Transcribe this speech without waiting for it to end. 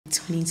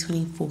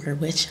2024,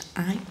 which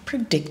I'm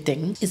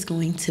predicting is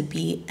going to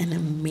be an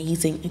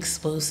amazing,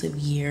 explosive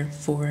year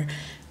for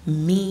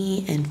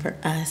me and for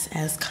us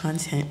as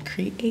content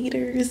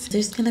creators.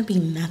 There's gonna be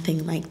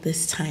nothing like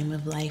this time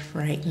of life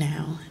right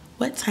now.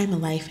 What time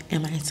of life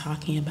am I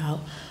talking about?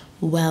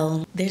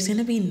 Well, there's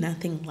gonna be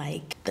nothing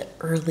like the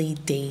early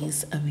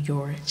days of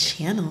your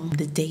channel,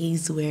 the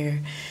days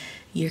where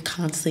you're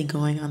constantly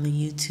going on the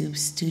YouTube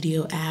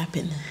Studio app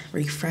and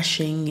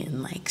refreshing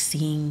and like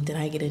seeing, did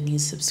I get a new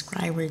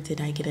subscriber?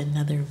 Did I get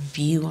another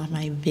view on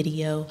my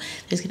video?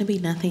 There's gonna be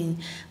nothing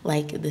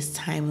like this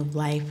time of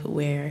life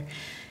where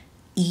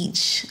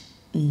each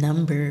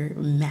number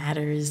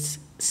matters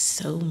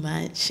so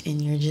much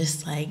and you're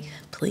just like,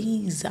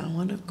 please, I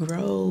want to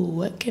grow.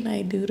 What can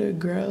I do to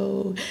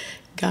grow?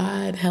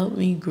 God, help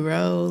me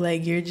grow.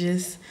 Like, you're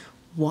just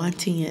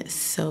wanting it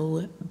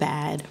so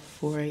bad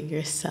for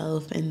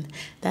yourself. And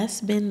that's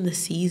been the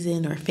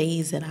season or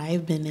phase that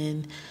I've been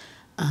in.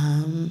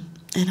 And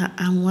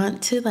I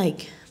want to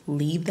like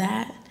leave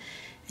that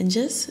and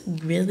just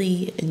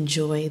really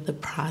enjoy the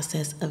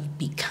process of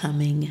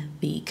becoming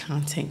the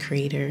content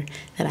creator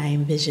that I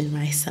envision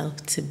myself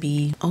to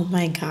be. Oh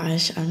my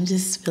gosh, I'm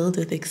just filled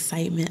with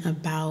excitement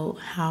about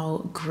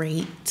how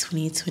great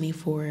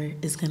 2024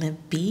 is gonna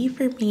be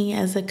for me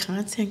as a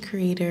content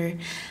creator.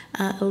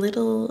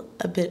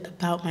 A bit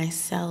about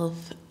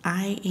myself.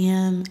 I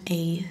am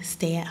a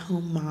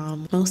stay-at-home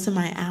mom. Most of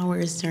my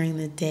hours during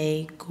the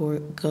day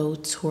go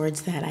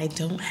towards that. I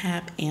don't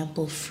have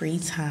ample free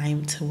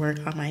time to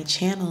work on my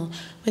channel,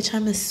 which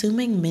I'm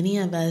assuming many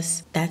of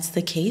us, that's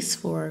the case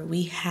for.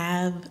 We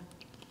have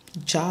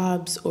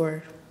jobs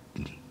or,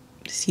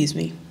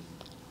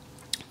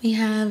 we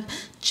have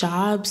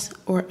jobs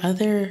or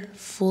other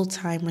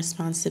full-time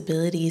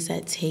responsibilities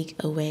that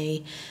take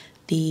away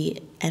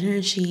the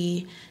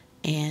energy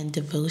and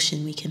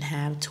devotion we can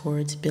have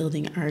towards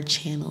building our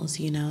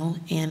channels, you know?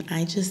 And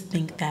I just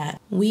think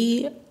that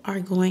we are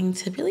going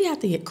to really have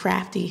to get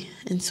crafty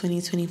in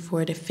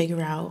 2024 to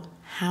figure out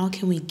how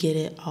can we get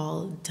it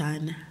all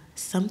done.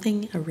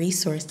 A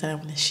resource that I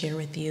want to share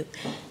with you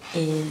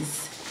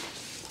is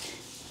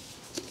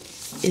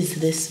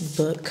this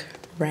book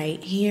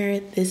right here.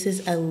 This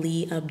is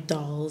Ali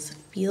Abdaal's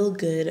Feel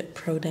Good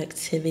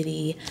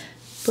Productivity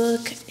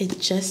book. It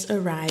just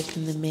arrived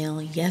in the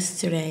mail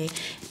yesterday,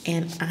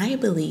 and I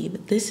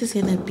believe this is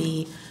going to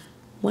be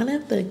one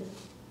of the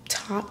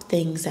top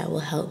things that will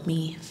help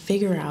me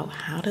figure out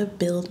how to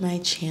build my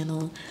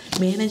channel,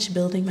 manage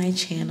building my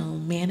channel,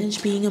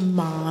 manage being a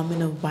mom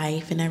and a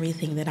wife and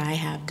everything that I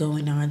have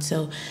going on.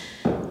 So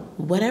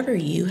whatever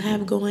you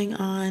have going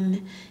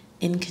on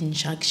in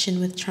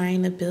conjunction with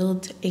trying to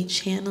build a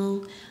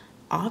channel,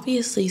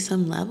 obviously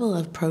some level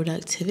of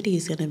productivity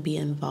is going to be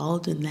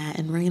involved in that,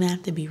 and we're going to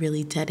have to be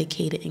really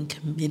dedicated and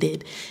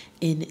committed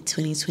in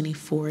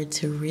 2024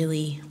 to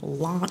really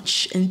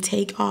launch and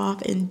take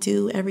off and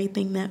do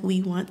everything that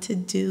we want to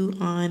do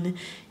on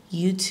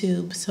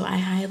YouTube. So I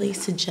highly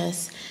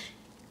suggest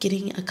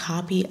getting a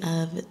copy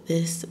of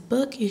this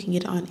book. You can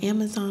get it on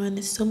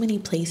Amazon, so many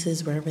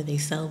places wherever they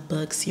sell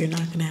books. You're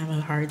not going to have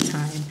a hard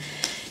time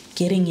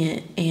getting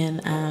it,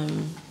 and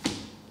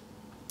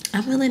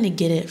I'm willing to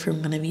get it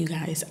from one of you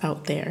guys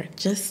out there.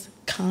 Just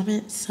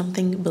comment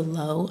something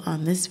below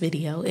on this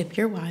video if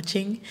you're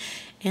watching,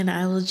 and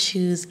I will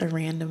choose a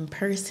random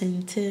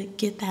person to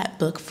get that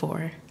book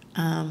for.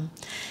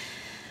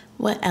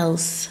 What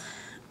else?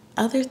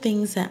 Other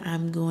things that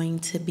I'm going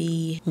to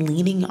be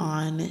leaning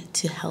on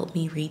to help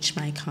me reach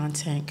my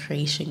content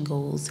creation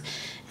goals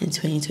in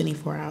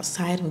 2024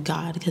 outside of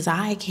God, because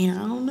I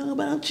don't know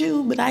about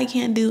you, but I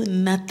can't do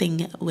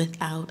nothing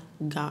without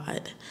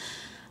God.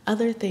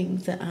 Other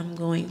things that I'm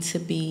going to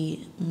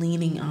be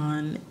leaning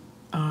on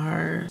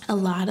are a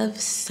lot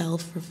of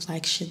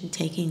self-reflection,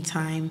 taking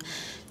time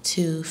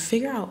to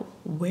figure out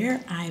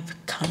where I've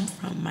come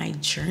from, my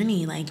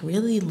journey, like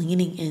really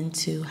leaning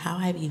into how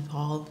I've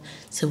evolved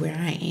to where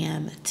I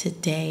am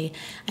today.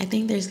 I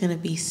think there's going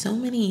to be so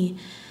many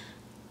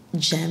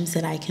gems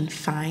that I can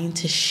find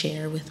to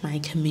share with my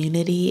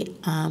community.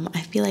 I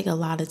feel like a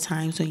lot of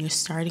times when you're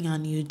starting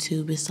on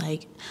YouTube, it's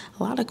like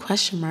a lot of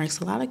question marks,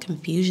 a lot of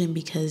confusion,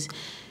 because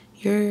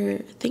you're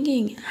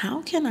thinking,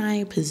 how can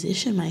I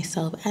position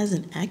myself as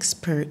an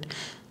expert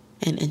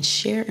and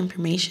share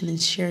information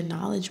and share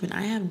knowledge when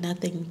I have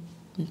nothing,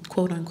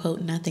 quote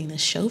unquote, nothing to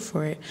show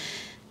for it?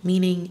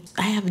 Meaning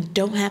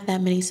don't have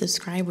that many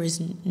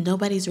subscribers.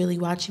 Nobody's really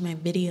watching my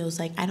videos.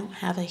 Like, I don't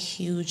have a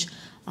huge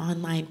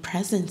online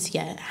presence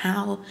yet.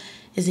 How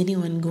is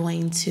anyone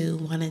going to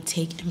want to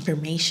take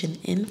information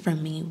in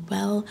from me?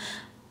 Well,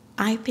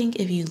 I think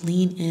if you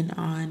lean in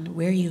on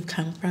where you've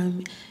come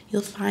from,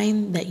 you'll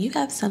find that you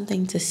have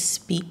something to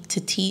speak,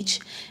 to teach,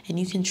 and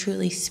you can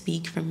truly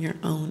speak from your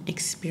own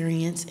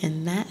experience.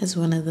 And that is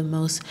one of the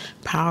most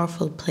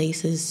powerful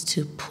places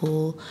to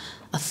pull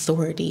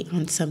authority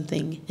on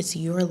something. It's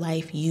your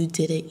life. You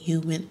did it.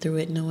 You went through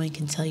it. No one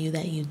can tell you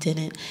that you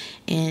didn't.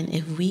 And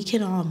if we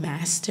can all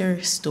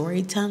master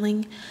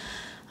storytelling,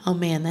 Oh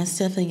man, that's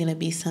definitely going to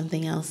be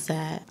something else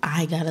that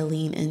I got to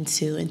lean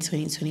into in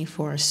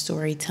 2024,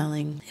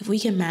 storytelling. If we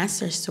can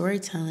master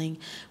storytelling,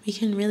 we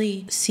can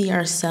really see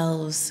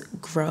ourselves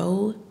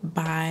grow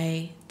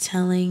by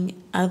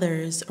telling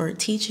others or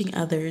teaching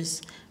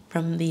others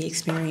from the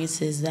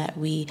experiences that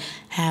we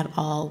have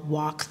all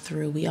walked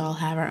through. We all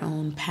have our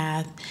own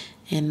path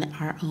and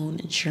our own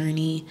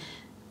journey.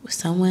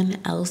 Someone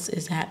else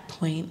is at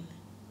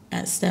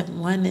step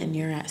 1 and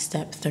you're at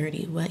step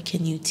 30. What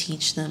can you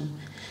teach them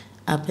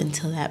up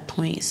until that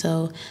point?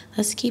 So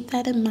let's keep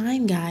that in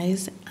mind,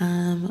 guys.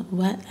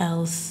 What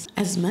else?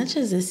 As much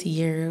as this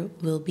year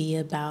will be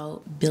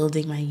about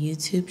building my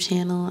YouTube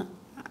channel,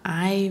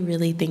 I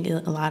really think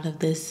a lot of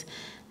this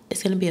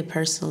is going to be a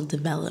personal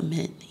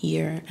development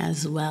year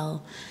as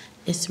well.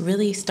 It's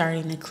really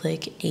starting to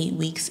click 8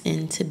 weeks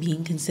into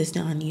being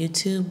consistent on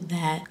YouTube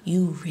that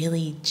you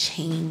really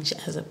change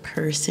as a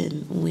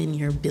person when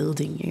you're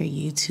building your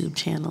YouTube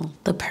channel.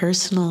 The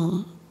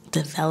personal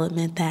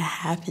development that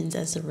happens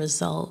as a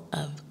result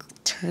of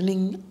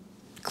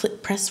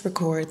press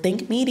record,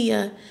 think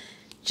media,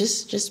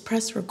 just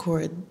press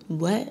record.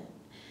 What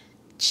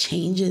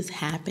changes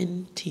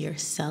happen to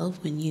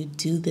yourself when you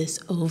do this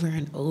over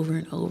and over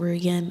and over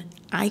again?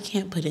 I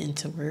can't put it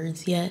into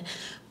words yet,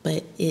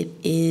 but it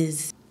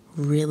is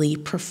really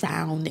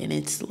profound, and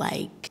it's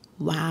like,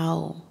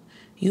 wow,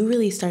 you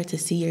really start to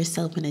see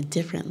yourself in a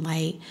different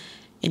light,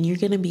 and you're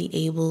going to be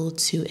able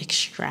to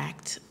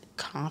extract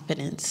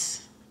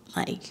confidence.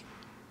 Like,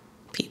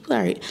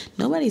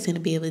 nobody's going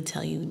to be able to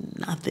tell you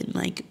nothing.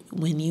 Like,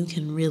 when you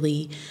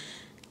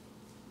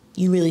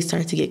really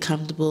start to get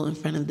comfortable in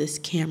front of this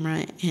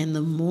camera, and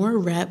the more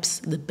reps,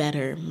 the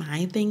better.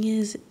 My thing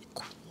is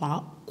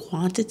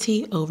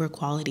quantity over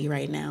quality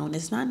right now, and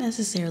it's not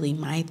necessarily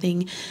my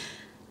thing.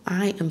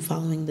 I am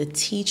following the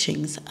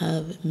teachings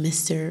of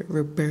Mr.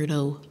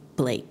 Roberto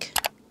Blake,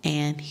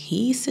 and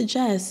he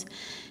suggests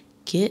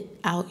get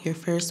out your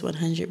first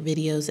 100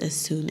 videos as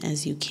soon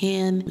as you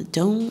can.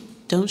 Don't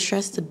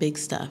stress the big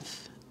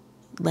stuff.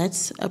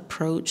 Let's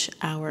approach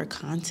our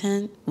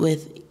content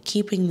with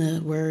keeping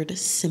the word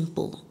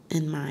simple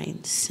in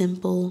mind.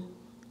 Simple.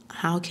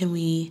 How can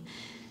we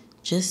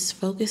just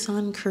focus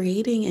on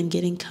creating and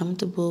getting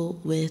comfortable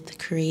with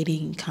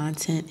creating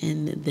content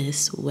in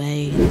this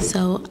way?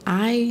 So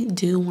I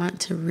do want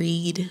to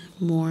read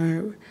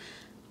more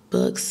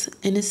books,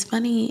 and it's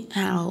funny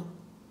how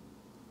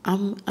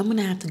I'm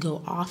gonna have to go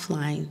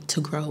offline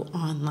to grow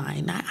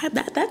online.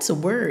 That's a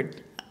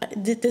word.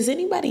 Does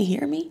anybody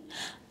hear me?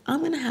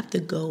 I'm gonna have to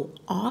go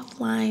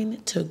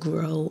offline to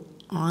grow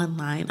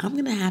online. I'm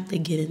gonna have to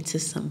get into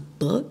some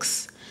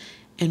books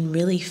and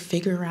really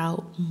figure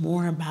out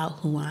more about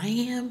who I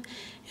am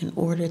in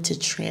order to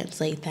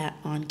translate that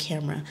on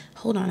camera.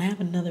 Hold on, I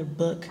have another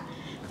book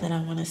that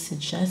I want to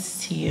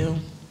suggest to you.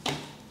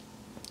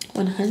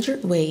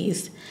 100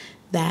 Ways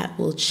That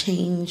Will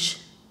Change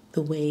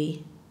the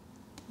Way.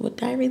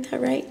 Did I read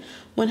that right?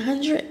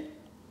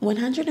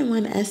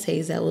 101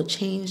 Essays That Will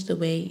Change the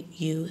Way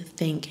You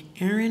Think.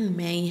 Erin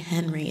May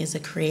Henry is a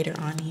creator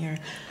on here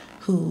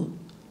who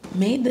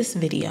made this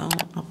video.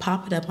 I'll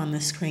pop it up on the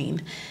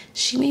screen.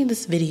 She made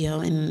this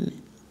video,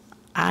 and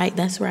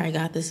that's where I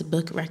got this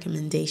book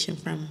recommendation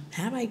from.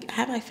 Have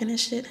I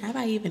finished it? Have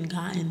I even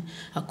gotten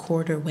a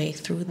quarter way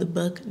through the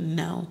book?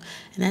 No.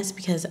 And that's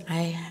because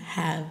I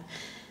have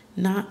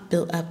not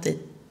built up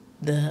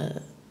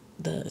the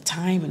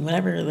time and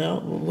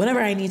whatever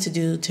I need to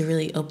do to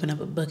really open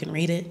up a book and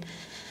read it.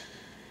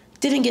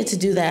 Didn't get to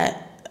do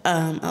that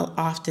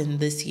often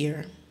this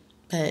year.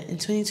 But in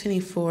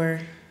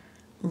 2024,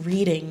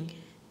 reading,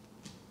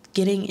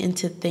 getting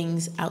into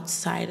things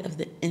outside of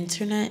the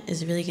internet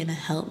is really going to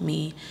help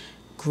me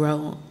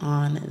grow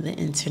on the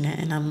internet,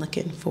 and I'm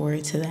looking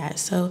forward to that.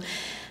 So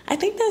I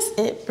think that's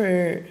it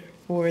for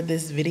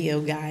this video,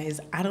 guys.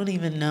 I don't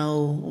even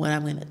know what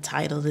I'm going to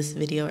title this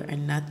video or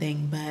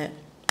nothing, but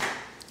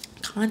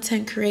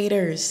content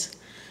creators,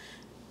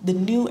 the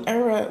new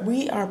era.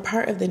 We are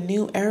part of the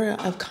new era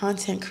of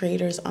content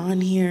creators on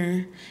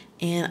here,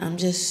 and I'm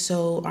just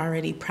so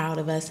already proud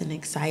of us and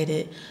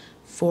excited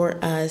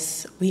for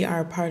us. We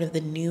are part of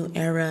the new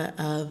era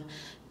of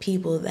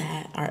people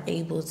that are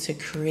able to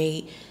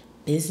create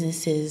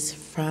businesses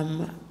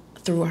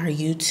through our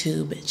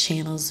YouTube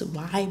channels.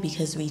 Why?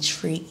 Because we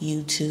treat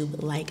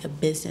YouTube like a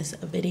business.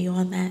 A video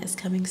on that is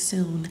coming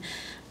soon.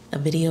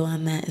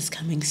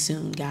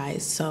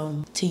 Guys.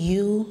 So to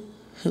you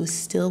who's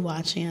still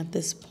watching at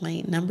this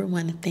point, number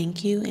one,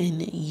 thank you,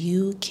 and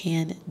you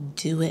can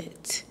do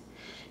it.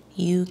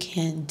 You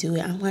can do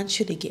it. I want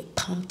you to get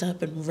pumped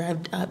up and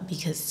revved up,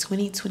 because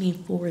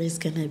 2024 is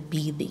going to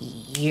be the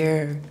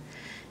year.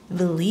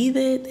 Believe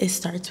it. It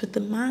starts with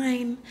the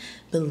mind.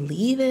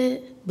 Believe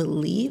it.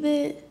 Believe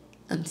it.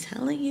 I'm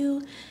telling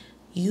you,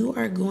 you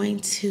are going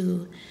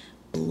to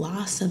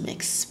blossom,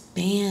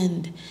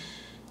 expand,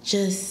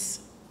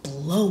 just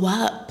blow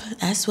up.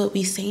 That's what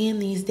we saying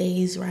these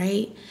days,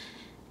 right?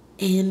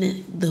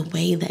 In the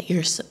way that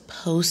you're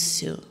supposed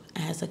to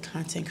as a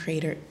content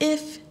creator,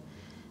 if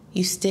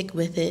You stick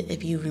with it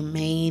if you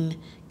remain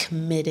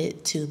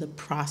committed to the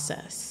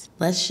process.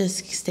 Let's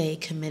just stay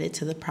committed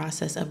to the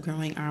process of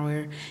growing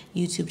our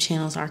YouTube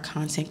channels, our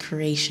content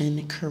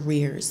creation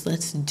careers.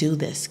 Let's do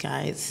this,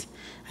 guys.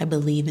 I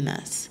believe in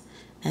us.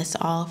 That's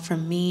all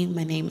from me.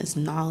 My name is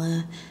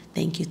Nala.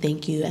 Thank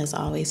you as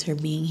always for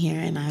being here,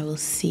 and I will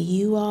see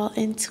you all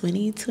in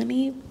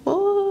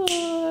 2024.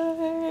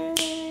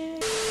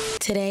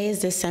 Today is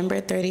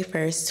December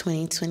 31st,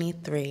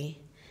 2023.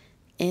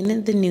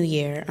 In the new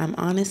year, I'm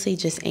honestly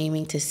just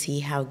aiming to see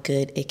how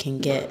good it can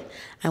get.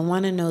 I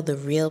want to know the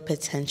real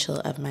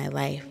potential of my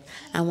life.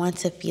 I want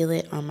to feel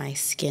it on my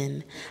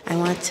skin. I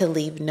want to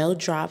leave no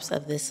drops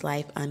of this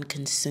life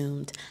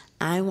unconsumed.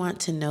 I want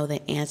to know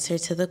the answer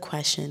to the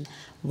question,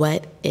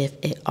 what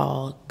if it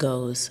all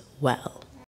goes well?